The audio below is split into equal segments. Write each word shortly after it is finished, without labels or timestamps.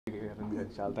Friend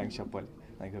గారికి చాలా thanks చెప్పాలి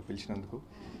నాకు పిలిచినందుకు.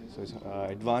 సో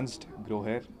అడ్వాన్స్డ్ గ్రో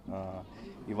హెయిర్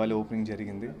ఇవాళ ఓపెనింగ్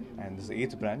జరిగింది and this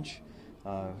 8th branch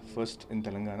first in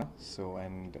Telangana. So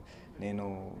and నేను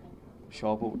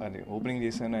షాప్ అది ఓపెనింగ్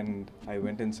చేశాను and I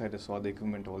went in side saw the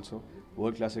equipment also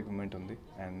world class equipment ఉంది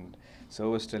and sir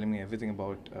was telling me everything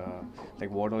about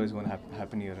like what all is going to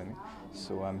happen here and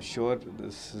so I'm sure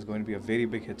this is going to be a very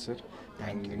big hit, sir.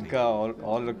 And inka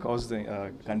all across the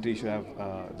country should have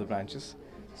the branches.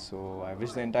 So I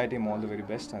wish the entire team all the very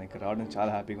best and ఇక్కడ రావడం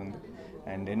చాలా హ్యాపీగా ఉంది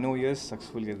and ఎన్నో years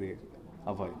సక్సెస్ఫుల్గా ఇది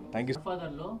అవ్వాలి. Thank you.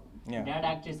 ఫాదర్లో dad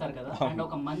act చేశారు కదా అండ్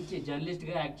ఒక మంచి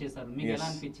జర్నలిస్ట్గా యాక్ట్ చేశారు, మీకు ఎలా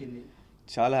అనిపించింది?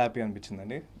 చాలా హ్యాపీ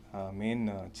అనిపించిందండి. మెయిన్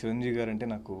చిరంజీవి గారు అంటే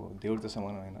నాకు దేవుడితో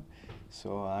సమానమైన. సో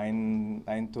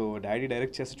ఆయనతో డాడీ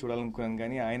డైరెక్ట్ చేస్తే చూడాలనుకున్నాను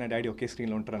కానీ ఆయన డాడీ ఒకే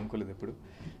స్క్రీన్లో ఉంటారు అనుకోలేదు ఎప్పుడు.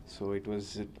 So it was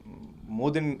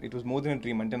more than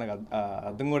dream. అంటే నాకు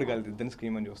అర్థం కూడా కాలేదు ఇద్దరిని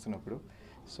స్క్రీన్ అని చూస్తున్నప్పుడు.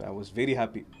 So I was very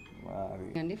happy.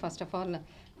 అండి ఫస్ట్ ఆఫ్ ఆల్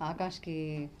ఆకాష్కి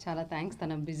చాలా థ్యాంక్స్.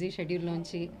 తన బిజీ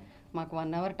షెడ్యూల్లోంచి మాకు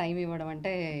 1 hour టైం ఇవ్వడం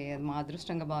అంటే మా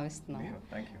అదృష్టంగా భావిస్తున్నాం.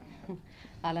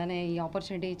 అలానే ఈ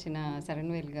ఆపర్చునిటీ ఇచ్చిన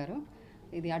శరణ్వేల్ గారు.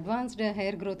 ఇది అడ్వాన్స్డ్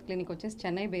హెయిర్ గ్రోత్ క్లినిక్ వచ్చేసి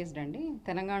చెన్నై బేస్డ్ అండి.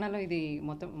 తెలంగాణలో ఇది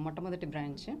మొట్టమొదటి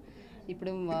బ్రాంచ్.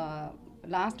 ఇప్పుడు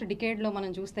లాస్ట్ డికేడ్లో మనం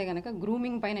చూస్తే కనుక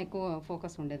గ్రూమింగ్ పైన ఎక్కువ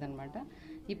ఫోకస్ ఉండేదన్నమాట.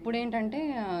 ఇప్పుడు ఏంటంటే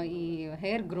ఈ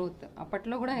హెయిర్ గ్రోత్,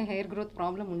 అప్పట్లో కూడా హెయిర్ గ్రోత్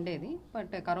ప్రాబ్లం ఉండేది,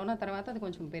 బట్ కరోనా తర్వాత అది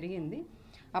కొంచెం పెరిగింది.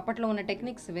 అప్పట్లో ఉన్న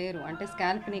టెక్నిక్స్ వేరు, అంటే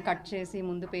స్కాల్ప్ని కట్ చేసి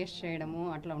ముందు పేస్ట్ చేయడము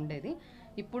అట్లా ఉండేది.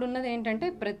 ఇప్పుడున్నది ఏంటంటే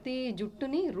ప్రతి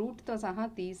జుట్టుని రూట్తో సహా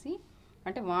తీసి,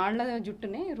 అంటే వాళ్ళ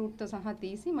జుట్టునే రూట్తో సహా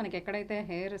తీసి మనకి ఎక్కడైతే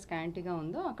హెయిర్ స్కాంటీగా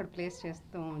ఉందో అక్కడ ప్లేస్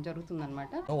చేస్తూ జరుగుతుందన్నమాట.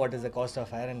 What is the cost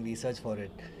of hair and research for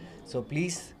it. So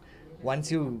please once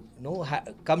you know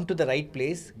come to the right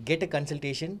place, get a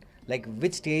consultation, like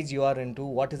which stage you are into,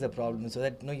 what is the problem, so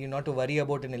that you not to worry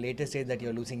about in a later stage that you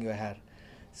are losing your hair.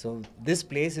 So this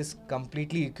place is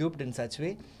completely equipped in such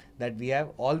way that we have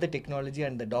all the technology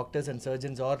and the doctors and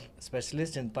surgeons are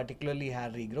specialists in particularly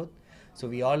hair regrowth.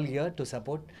 So we all here to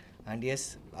support, and yes,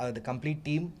 the complete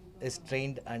team is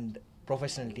trained and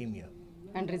professional team here.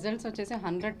 And results వచ్చేసి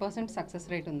 100% success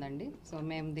rate ఉందండి. So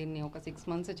మేము దీన్ని ఒక 6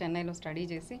 months చెన్నైలో study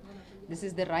చేసి this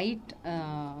is the right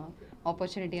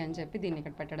opportunity అని చెప్పి దీన్ని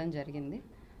ఇక్కడ పెట్టడం జరిగింది.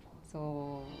 సో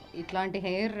ఇట్లాంటి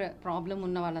హెయిర్ ప్రాబ్లం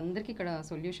ఉన్న వాళ్ళందరికీ ఇక్కడ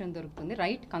సొల్యూషన్ దొరుకుతుంది,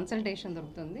 రైట్ కన్సల్టేషన్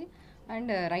దొరుకుతుంది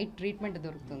అండ్ రైట్ ట్రీట్మెంట్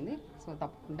దొరుకుతుంది. సో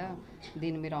తప్పకుండా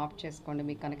దీన్ని మీరు ఆప్ట్ చేసుకోండి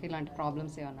మీకు కనుక ఇలాంటి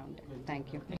ప్రాబ్లమ్స్ ఏమైనా ఉంటాయి.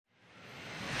 Thank you.